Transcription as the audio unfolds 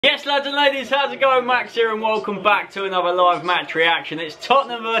Yes, lads and ladies, how's it going? Max here and welcome back to another live match reaction. It's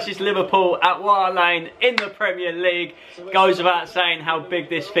Tottenham versus Liverpool at White Lane in the Premier League. Goes without saying how big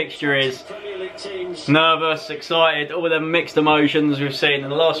this fixture is. Nervous, excited, all the mixed emotions we've seen in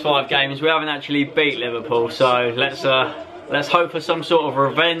the last 5 games. We haven't actually beat Liverpool, so let's hope for some sort of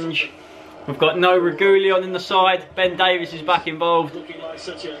revenge. We've got no Regulion in the side. Ben Davies is back involved.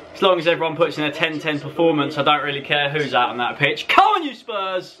 As long as everyone puts in a 10-10 performance, I don't really care who's out on that pitch. Come on, you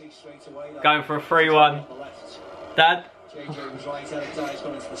Spurs! Going for a 3-1. Dad?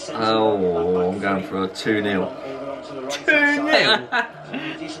 Oh, I'm going for a 2-0. 2-0?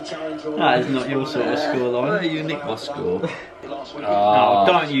 That is not your sort of scoreline. You nicked my score. Oh,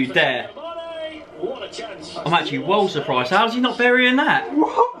 don't you dare. I'm actually well surprised. How's he not burying that?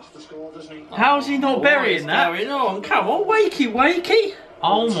 What? How's he not burying that? What's going on? Come on, wakey.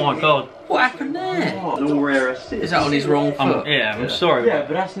 Oh my god. What happened there? All rare assist. Is that on his wrong foot? I'm sorry. Yeah,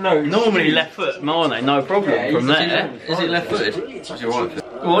 but that's no. Normally left foot, Mane, no problem from there. Is it left footed? Is it right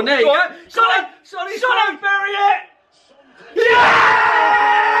foot? Go on, there you Go go. on. Sonny, bury it!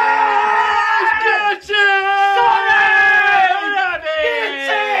 Yes! Get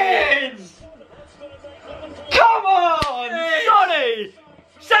in! Come on, Sonny!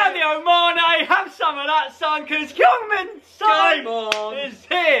 Sadio Mane, have some of that, son, because Heung-min Son is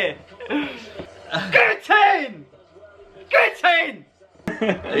here. Get in! Get in!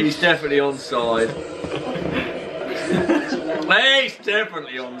 He's definitely onside. He's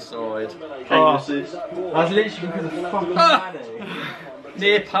definitely onside. Oh. That's literally because of fucking Mane.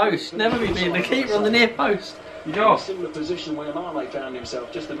 Near post. Never been near the keeper on the near post. You know. Similar position where Mane found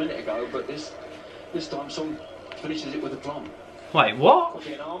himself just a minute ago, but this time Son finishes it with a plum. Wait, what?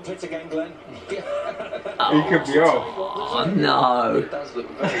 Okay, an armpit again, Glenn. He could be off. Oh no. It does look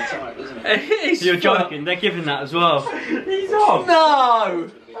very tight, doesn't it? You're joking, they're giving that as well. He's off. No!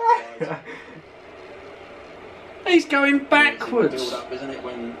 He's going backwards. Build up, isn't it,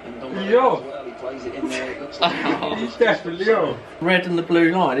 when He's off. he plays it in there. It looks like He's definitely off. Red and the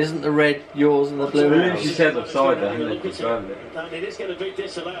blue line, isn't the red yours and the blue He ours? literally said offside there, and they confirmed it. and it is going to be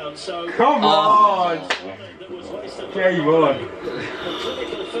disallowed, so Come on! Game on!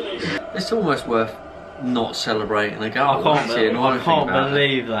 It's almost worth not celebrating a goal. I can't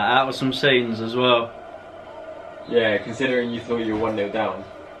believe that. That was some scenes as well. Yeah, considering you thought you were 1-0 down.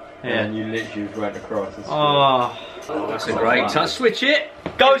 Yeah. And you literally went across. Oh, That's a great touch. Switch it.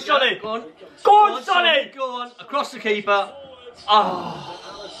 go, Sonny! Go on. Go on, Sonny! Go on. Across the keeper. Oh,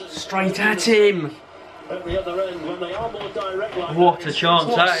 straight at him. at the other end when they are more direct like What a chance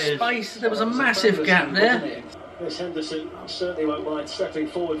What that is. space. There was a massive gap there. This Henderson certainly won't mind stepping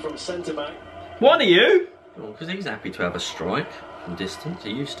forward from centre back. One of you? Because he's happy to have a strike from distance. He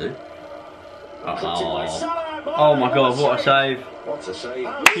used to. Oh my god, what a save. What a save.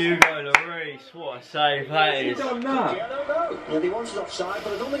 Hugo Lloris, what a save that is. He's done that. I don't know. Yeah, he wanted offside,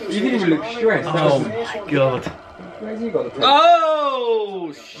 but I don't think it was. You didn't even look stressed. Oh my god. Where's he got the play?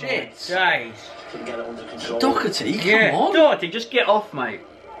 Oh, shit. Jeez. Couldn't get it under control. Doherty, come on. Doherty, just get off, mate.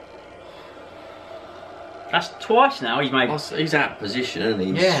 That's twice now he's made. He's out of position, isn't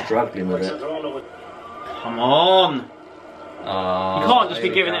he? He's Yeah. struggling with it. Come on. Oh, You can't just be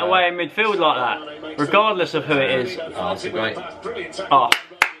there we giving it go. away in midfield like that, regardless of who it is. Oh, that's a great. Oh.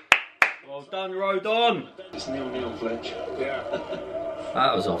 Well done, Rodon. It's 0-0, Fletch. Yeah.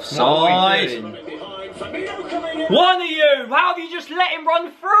 That was What are offside. we doing? One of you! How have you just let him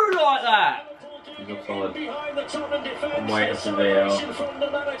run through like that? He's offside. I'm waiting for VAR.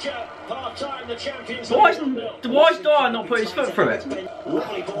 Why is Dyer not putting his foot through it?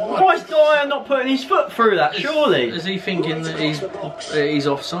 Why is Dyer not putting his foot through that, surely? Is he thinking that he's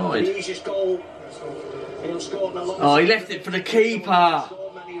offside? Oh, he left it for the keeper.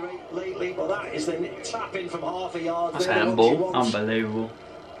 That's handball. Unbelievable.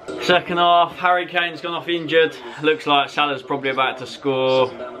 Second half, Harry Kane's gone off injured. Looks like Salah's probably about to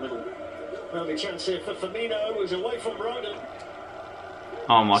score.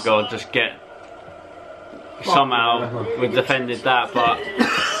 Oh my god, just get... Somehow we've defended that, but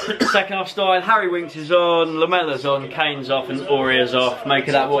second half started, Harry Winks is on, Lamella's on, Kane's off and Aurier's off. Make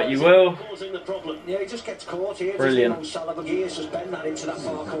of that what you will. Brilliant.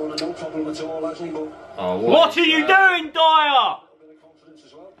 Oh, What are you doing, Dyer?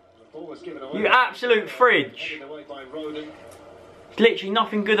 You absolute fridge. There's literally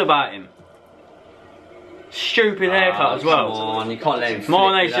nothing good about him. Stupid haircut as well. Come on, you can't let him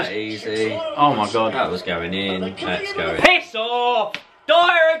Mane's flip just that easy. Oh my god. That was going in. That's going. Piss off!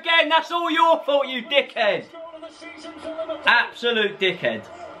 Dyer again, that's all your fault, you dickhead. Absolute dickhead.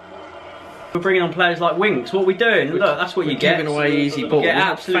 We're bringing on players like Winks. What are we doing? Look, that's what you get. Giving away easy balls. Get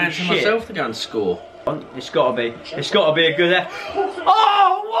I'm absolute fancy shit. myself to go and score. It's got to be. It's got to be a good effort.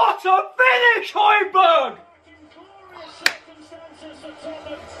 Oh, what a finish, Højbjerg!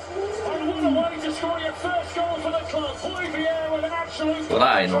 Well,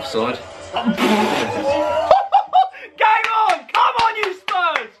 that ain't offside. Game on! Come on, you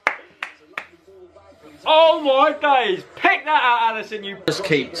Spurs! Oh my days! Pick that out, Allison. You Just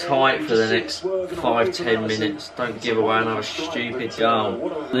keep tight for the next 5-10 minutes. Don't give away another stupid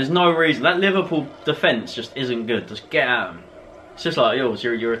goal. There's no reason. That Liverpool defence just isn't good. Just get at them. It's just like yours.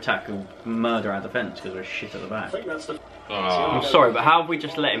 Your attack will murder our defence because we're shit at the back. I'm sorry, but how have we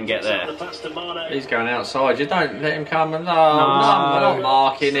just let him get there? He's going outside. You don't let him come and... No, we're not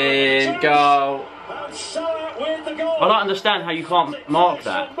marking him. Go. I don't understand how you can't mark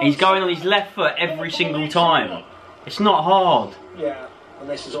that. He's going on his left foot every single time. It's not hard. Yeah, and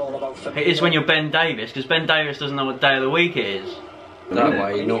this is all about. It is when you're Ben Davis, because Ben Davis doesn't know what day of the week it is. That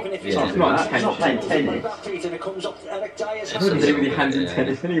way, you're not... It's not playing tennis. It's not with your hands in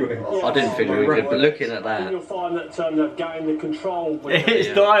tennis anyway. I didn't think we were good, but looking at that... You'll find that they've gained the control. It's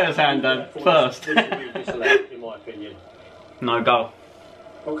Dyer's hand done first. In my opinion. No goal.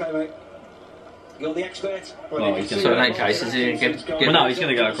 Okay, mate. You're the expert. Well, he's gonna So in that case, is he going to give... Well, no, he's going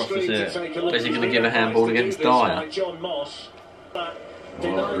to go across the circuit. Is he going to give a handball against Dyer?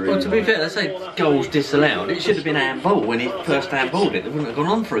 Well, to be fair, they say goals disallowed. It should have been a handball when he first handballed it. They wouldn't have gone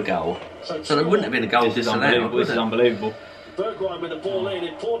on for a goal. So there wouldn't have been a goal disallowed. This is unbelievable. Bergwijn with the ball in.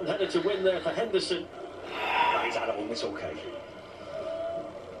 Important header to win there for Henderson. He's out of one, it's okay.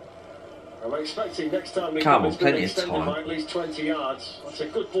 I'm expecting next time we Come on, plenty of time. at least 20 yards. That's a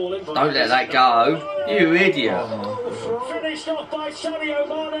good ball in. Don't let that go. You idiot. Finished off by Sadio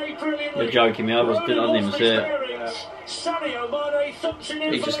Mane, brilliantly. You're joking me, I didn't even see it. Sadio Mane thumped it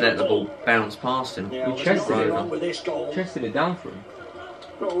in. He just let the ball bounce past him. Yeah, He chested it. wrong with this goal. Chested it down for him.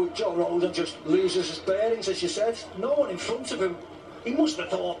 Joe Roden just loses his bearings, as you said. No one in front of him. He must have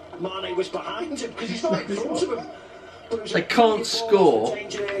thought Mane was behind him because he's not in front of him. They can't score.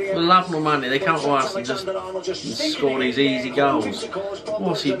 For love nor money, they come to us and just score these easy goals.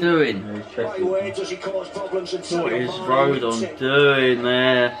 What's he doing? What is Rodon doing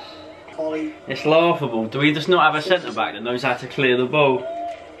there? It's laughable. Do we just not have a centre back that knows how to clear the ball?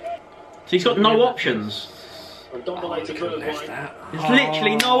 So he's got no options. There's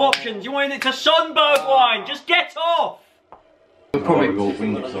literally no options. You wanted it to Son Bergwijn. Just get off. He'll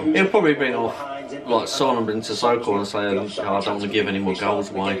probably bring off like Son and bring Sissoko and say, oh, I don't want to give any more goals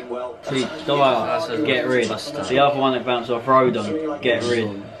away. See, Dyer, get rid. The other one that bounced off Rodon, get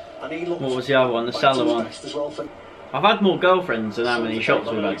rid. What was the other one? The Salah one. I've had more girlfriends than how many shots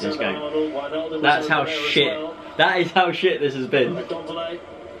we've had this game. That's how shit. That is how shit this has been.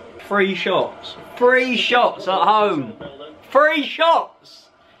 3 shots. 3 shots at home. 3 shots.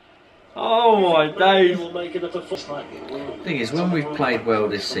 Oh my days. The thing is, when we've played well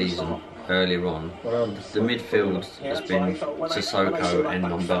this season, earlier on, the midfield has been Sissoko and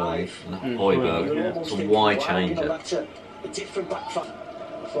Ndombele and Højbjerg. So why change it? I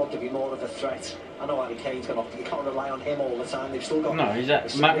thought there'd be more of a threat. I know Harry Kane's gone off, but you can't rely on him all the time. They've still got. No,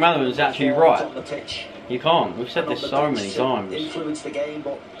 McManaman's actually right. You can't. We've said this so many times. Influence the game,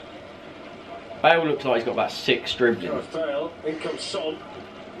 but Bale looks like he's got about 6 dribbling.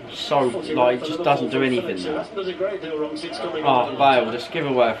 So, like, he just doesn't do anything now. Oh, Bale, just give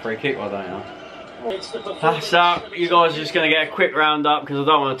away a free kick, why don't you? That's up. You guys are just going to get a quick roundup because I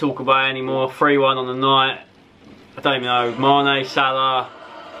don't want to talk about it anymore. 3-1 on the night. I don't even know. Mane, Salah,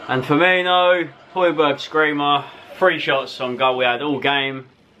 and Firmino. Højbjerg screamer. 3 shots on goal we had all game.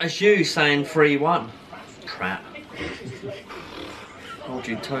 As you saying 3-1. Crap. Hold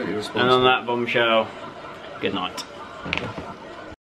you totally responsible. And on that bombshell, good night.